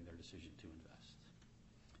in making their decision to invest.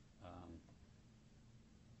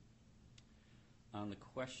 On the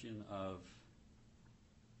question of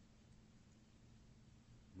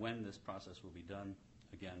when this process will be done,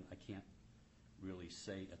 again, I can't really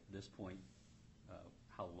say at this point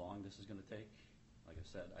how long this is going to take. Like I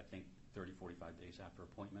said, I think 30, 45 days after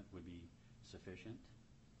appointment would be sufficient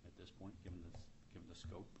at this point, given the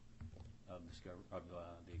scope of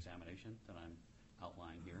the examination that I'm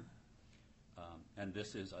outlining here. And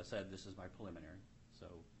this is, I said, this is my preliminary. So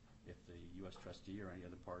if the U.S. trustee or any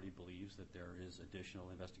other party believes that there is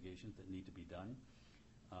additional investigations that need to be done,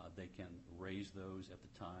 they can raise those at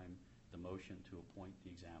the time the motion to appoint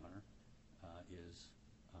the examiner is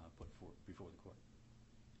put before the court.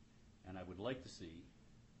 And I would like to see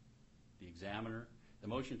the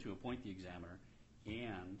motion to appoint the examiner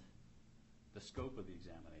and the scope of the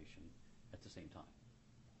examination at the same time.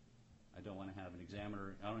 I don't want to have an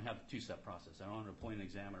examiner, I don't have a two-step process. I don't want to appoint an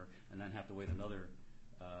examiner and then have to wait another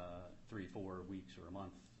 3, 4 weeks or a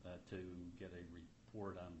month to get a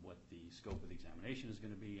report on what the scope of the examination is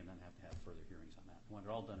going to be and then have to have further hearings on that. I want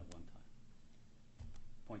it all done at one time.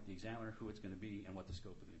 Appoint the examiner, who it's going to be, and what the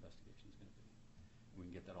scope of the investigation is going to be. We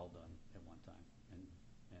can get that all done at one time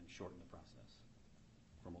and shorten the process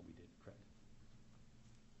from what we did. Craig.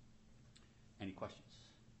 Any questions?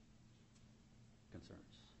 Concerns?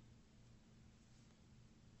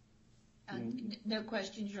 No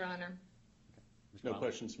questions, Your Honor. Okay. No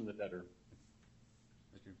questions from the debtor.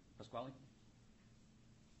 Mr. Pasquale?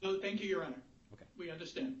 No, thank you, Your Honor. Okay. We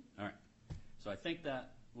understand. All right. So I think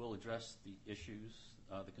that will address the issues,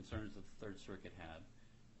 the concerns that the Third Circuit had,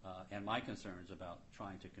 and my concerns about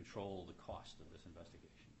trying to control the cost of this investigation.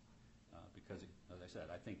 Because, as I said,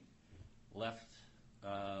 I think left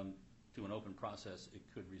to an open process, it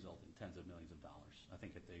could result in tens of millions of dollars. I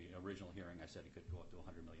think at the original hearing I said it could go up to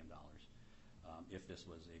 $100 million if this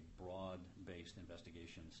was a broad-based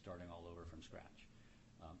investigation starting all over from scratch.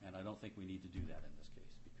 And I don't think we need to do that in this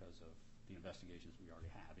case because of the investigations we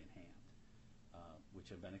already have in hand, which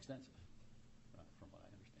have been extensive, from what I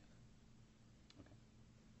understand. Okay.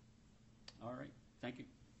 All right. Thank you.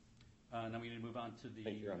 Now we need to move on to the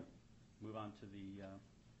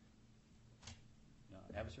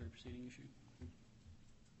adversary proceeding issue.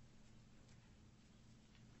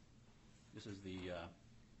 This is the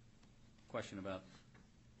question about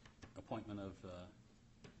appointment of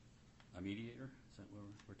a mediator. Is that what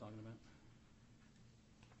we're talking about?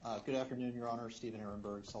 Good afternoon, Your Honor. Stephen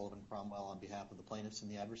Ehrenberg, Sullivan Cromwell, on behalf of the plaintiffs in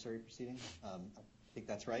the adversary proceeding. I think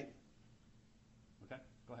that's right. Okay,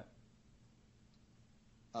 go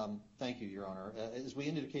ahead. Thank you, Your Honor. As we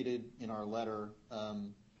indicated in our letter,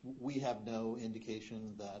 we have no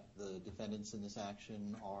indication that the defendants in this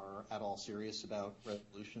action are at all serious about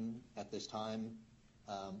resolution at this time,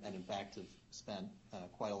 and in fact have spent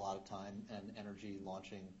quite a lot of time and energy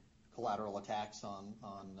launching collateral attacks on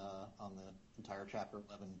the entire Chapter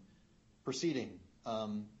 11 proceeding.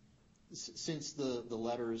 Since the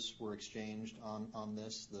letters were exchanged on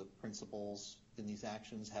this, the principals in these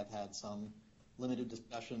actions have had some limited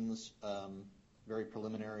discussions, very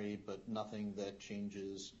preliminary, but nothing that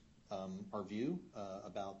changes our view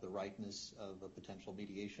about the rightness of a potential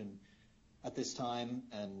mediation at this time.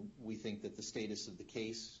 And we think that the status of the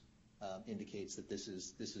case indicates that this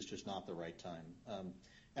is just not the right time.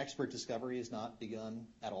 Expert discovery has not begun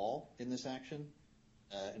at all in this action.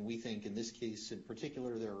 And we think in this case in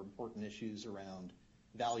particular, there are important issues around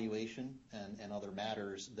valuation and other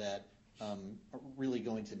matters that are really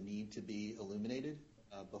going to need to be illuminated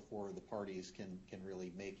before the parties can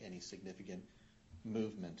really make any significant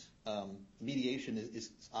movement. Mediation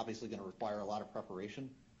is obviously going to require a lot of preparation.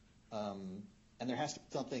 And there has to be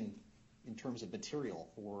something in terms of material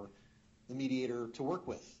for the mediator to work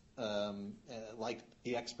with, like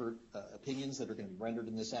the expert opinions that are going to be rendered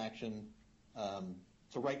in this action.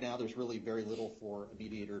 So right now, there's really very little for a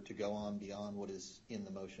mediator to go on beyond what is in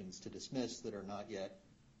the motions to dismiss that are not yet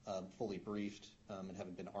fully briefed and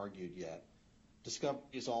haven't been argued yet. Discovery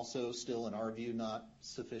is also still, in our view, not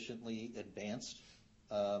sufficiently advanced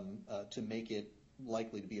to make it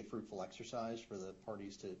likely to be a fruitful exercise for the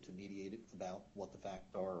parties to mediate about what the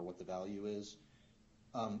facts are or what the value is.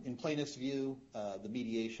 In plaintiff's view, the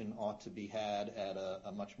mediation ought to be had at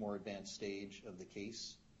a much more advanced stage of the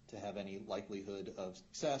case to have any likelihood of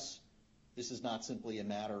success. This is not simply a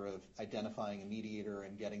matter of identifying a mediator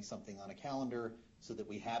and getting something on a calendar so that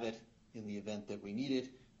we have it in the event that we need it.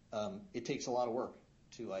 It takes a lot of work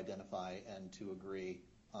to identify and to agree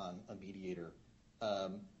on a mediator.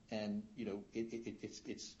 And, you know,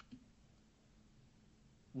 it's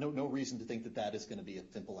no reason to think that that is going to be a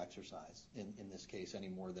simple exercise in this case any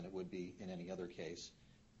more than it would be in any other case.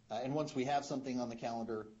 And once we have something on the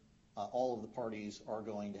calendar, all of the parties are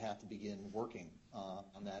going to have to begin working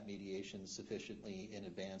on that mediation sufficiently in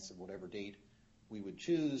advance of whatever date we would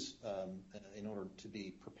choose in order to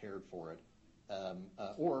be prepared for it.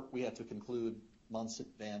 Or we have to conclude months in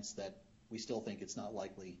advance that we still think it's not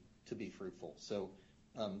likely to be fruitful. So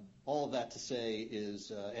all of that to say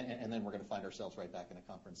is, and then we're going to find ourselves right back in a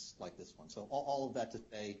conference like this one. So all of that to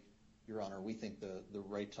say, Your Honor, we think the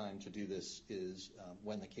right time to do this is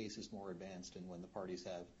when the case is more advanced and when the parties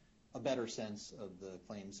have a better sense of the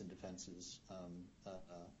claims and defenses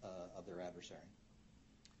of their adversary.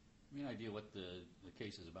 Give me an idea what the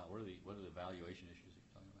case is about. What are the valuation issues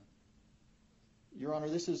you're talking about? Your Honor,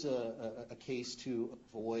 this is a case to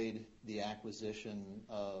avoid the acquisition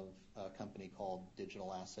of a company called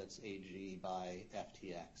Digital Assets AG by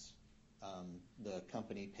FTX. The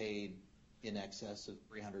company paid in excess of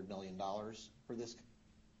 $300 million for this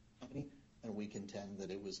company, and we contend that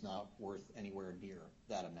it was not worth anywhere near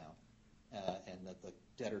that amount, and that the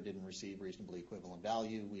debtor didn't receive reasonably equivalent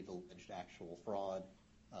value. We've alleged actual fraud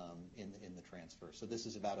in the transfer. So this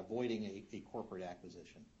is about avoiding a corporate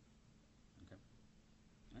acquisition. Okay.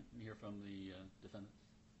 All right. Let me hear from the defendants.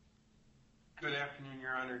 Good afternoon,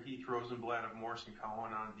 Your Honor. Heath Rosenblatt of Morrison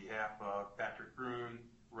Cohen on behalf of Patrick Grun,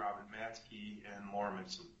 Robin Matzke, and Laura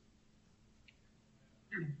Minson.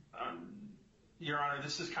 Your Honor,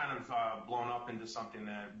 this is kind of blown up into something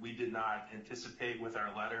that we did not anticipate with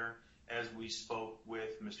our letter as we spoke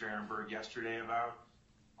with Mr. Ehrenberg yesterday about.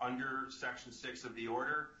 Under Section 6 of the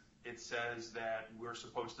order, it says that we're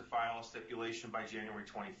supposed to file a stipulation by January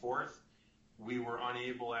 24th. We were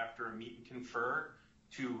unable, after a meet and confer,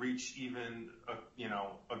 to reach even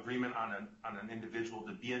agreement on an individual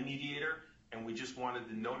to be a mediator, and we just wanted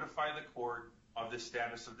to notify the court of the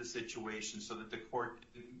status of the situation so that the court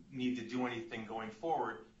didn't need to do anything going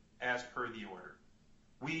forward as per the order.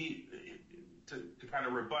 To kind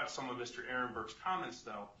of rebut some of Mr. Ehrenberg's comments,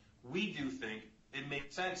 though, we do think it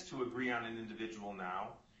makes sense to agree on an individual now,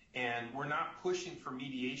 and we're not pushing for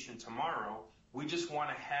mediation tomorrow. We just want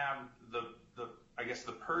to have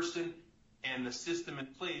the person and the system in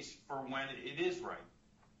place for when it is right.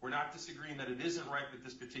 We're not disagreeing that it isn't right at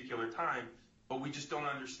this particular time, but we just don't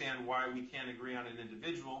understand why we can't agree on an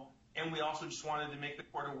individual. And we also just wanted to make the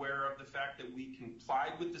court aware of the fact that we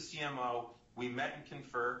complied with the CMO, we met and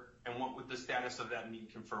confer, and what the status of that meet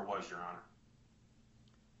and confer was, Your Honor.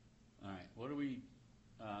 All right. What do we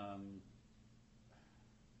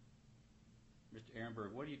Mr.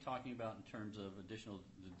 Ehrenberg, what are you talking about in terms of additional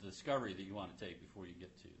discovery that you want to take before you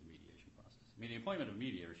get to the mediation process? I mean, the appointment of a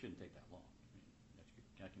mediator shouldn't take that long. I mean,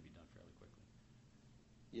 that can be done fairly quickly.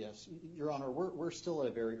 Yes, Your Honor, we're still at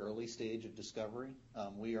a very early stage of discovery.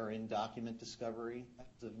 We are in document discovery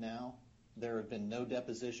as of now. There have been no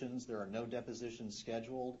depositions. There are no depositions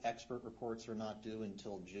scheduled. Expert reports are not due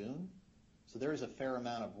until June. So there is a fair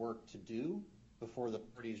amount of work to do before the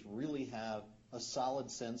parties really have a solid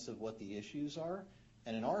sense of what the issues are.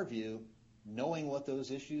 And in our view, knowing what those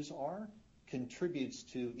issues are contributes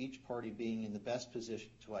to each party being in the best position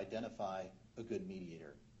to identify a good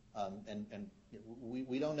mediator. And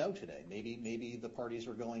we don't know today. Maybe the parties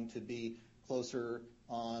are going to be closer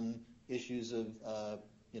on issues of,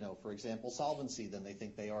 for example, solvency than they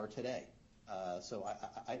think they are today. So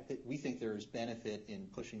we think there's benefit in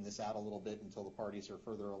pushing this out a little bit until the parties are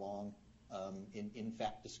further along in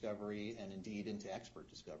fact discovery and indeed into expert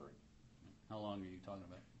discovery. How long are you talking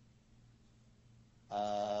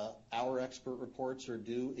about? Our expert reports are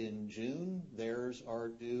due in June. Theirs are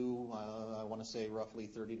due, I want to say, roughly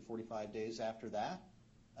 30 to 45 days after that.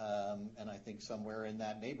 And I think somewhere in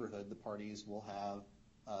that neighborhood, the parties will have,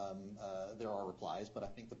 there are replies, but I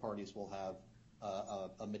think the parties will have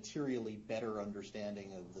a materially better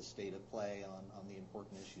understanding of the state of play on the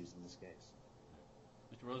important issues in this case.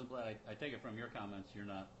 Mr. Rosenblatt, I take it from your comments you're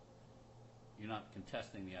not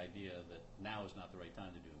contesting the idea that now is not the right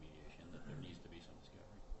time to do a mediation, that there needs to be some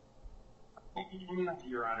discovery.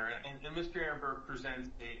 Your Honor, and Mr. Ehrenberg presents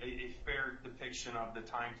a fair depiction of the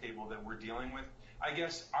timetable that we're dealing with. I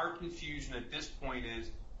guess our confusion at this point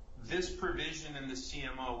is this provision in the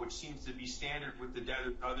CMO, which seems to be standard with the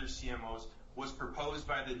debtor, other CMOs, was proposed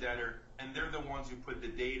by the debtor, and they're the ones who put the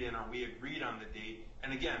date in, or we agreed on the date.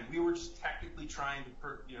 And again, we were just technically trying to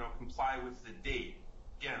comply with the date.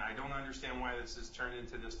 Again, I don't understand why this has turned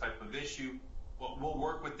into this type of issue. Well, we'll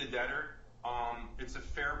work with the debtor. It's a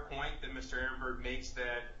fair point that Mr. Ehrenberg makes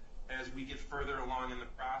that as we get further along in the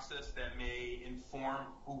process, that may inform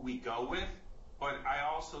who we go with. But I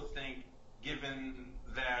also think, given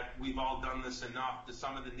that we've all done this enough, that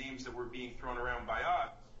some of the names that were being thrown around by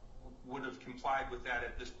us would have complied with that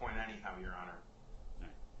at this point anyhow, Your Honor. All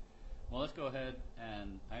right. Well, let's go ahead,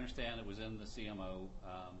 and I understand it was in the CMO.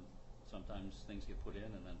 Sometimes things get put in,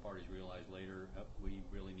 and then parties realize later we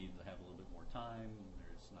really need to have a little bit more time.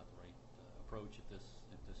 It's not the right approach at this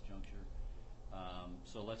juncture.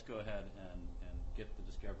 So let's go ahead and get the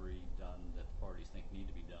discovery done that the parties think need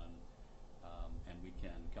to be done, and we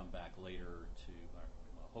can come back later to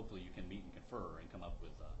hopefully you can meet and confer and come up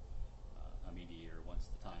with a mediator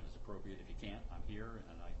once the time is appropriate. If you can't, I'm here,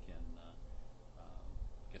 and I can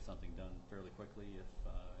get something done fairly quickly if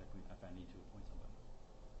I need to appoint somebody.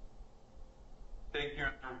 Thank you,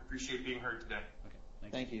 Your Honor. Appreciate being heard today.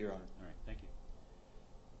 Okay. Thank you, Your Honor. All right. Thank you.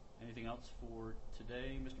 Anything else for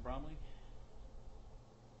today, Mr. Bromley?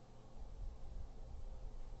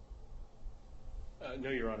 No,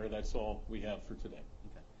 Your Honor. That's all we have for today.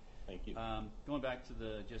 Okay. Thank you. Going back to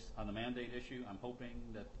just on the mandate issue, I'm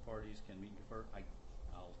hoping that the parties can meet and confer.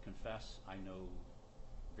 I'll confess I know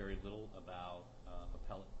very little about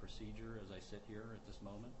appellate procedure as I sit here at this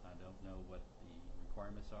moment. I don't know what the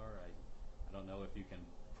requirements are. I don't know if you can,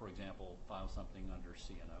 for example, file something under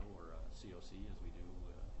CNO or COC as we do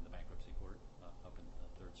in the bankruptcy court up in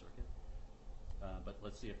the Third Circuit. But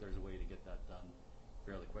let's see if there's a way to get that done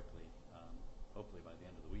fairly quickly, hopefully by the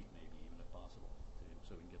end of the week maybe, even if possible,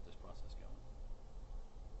 so we can get this process going.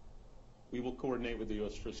 We will coordinate with the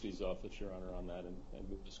U.S. Trustee's Office, Your Honor, on that and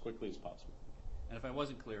move as quickly as possible. And if I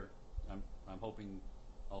wasn't clear, I'm hoping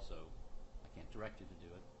also, I can't direct you to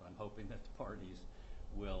do it, but I'm hoping that the parties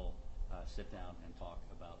will sit down and talk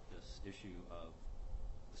about this issue of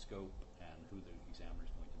the scope and who the examiner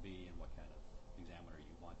is going to be and what kind of examiner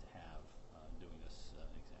you want to have doing this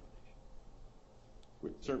examination.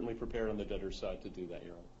 We're certainly prepared on the debtor's side to do that,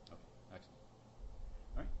 Your Honor. Okay, excellent.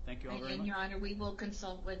 All right, thank you all very much. And Your Honor, we will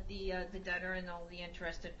consult with the debtor and all the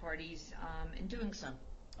interested parties in doing so.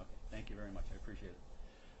 Okay, thank you very much. I appreciate it.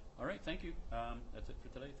 All right, thank you. That's it for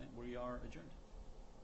today. We are adjourned.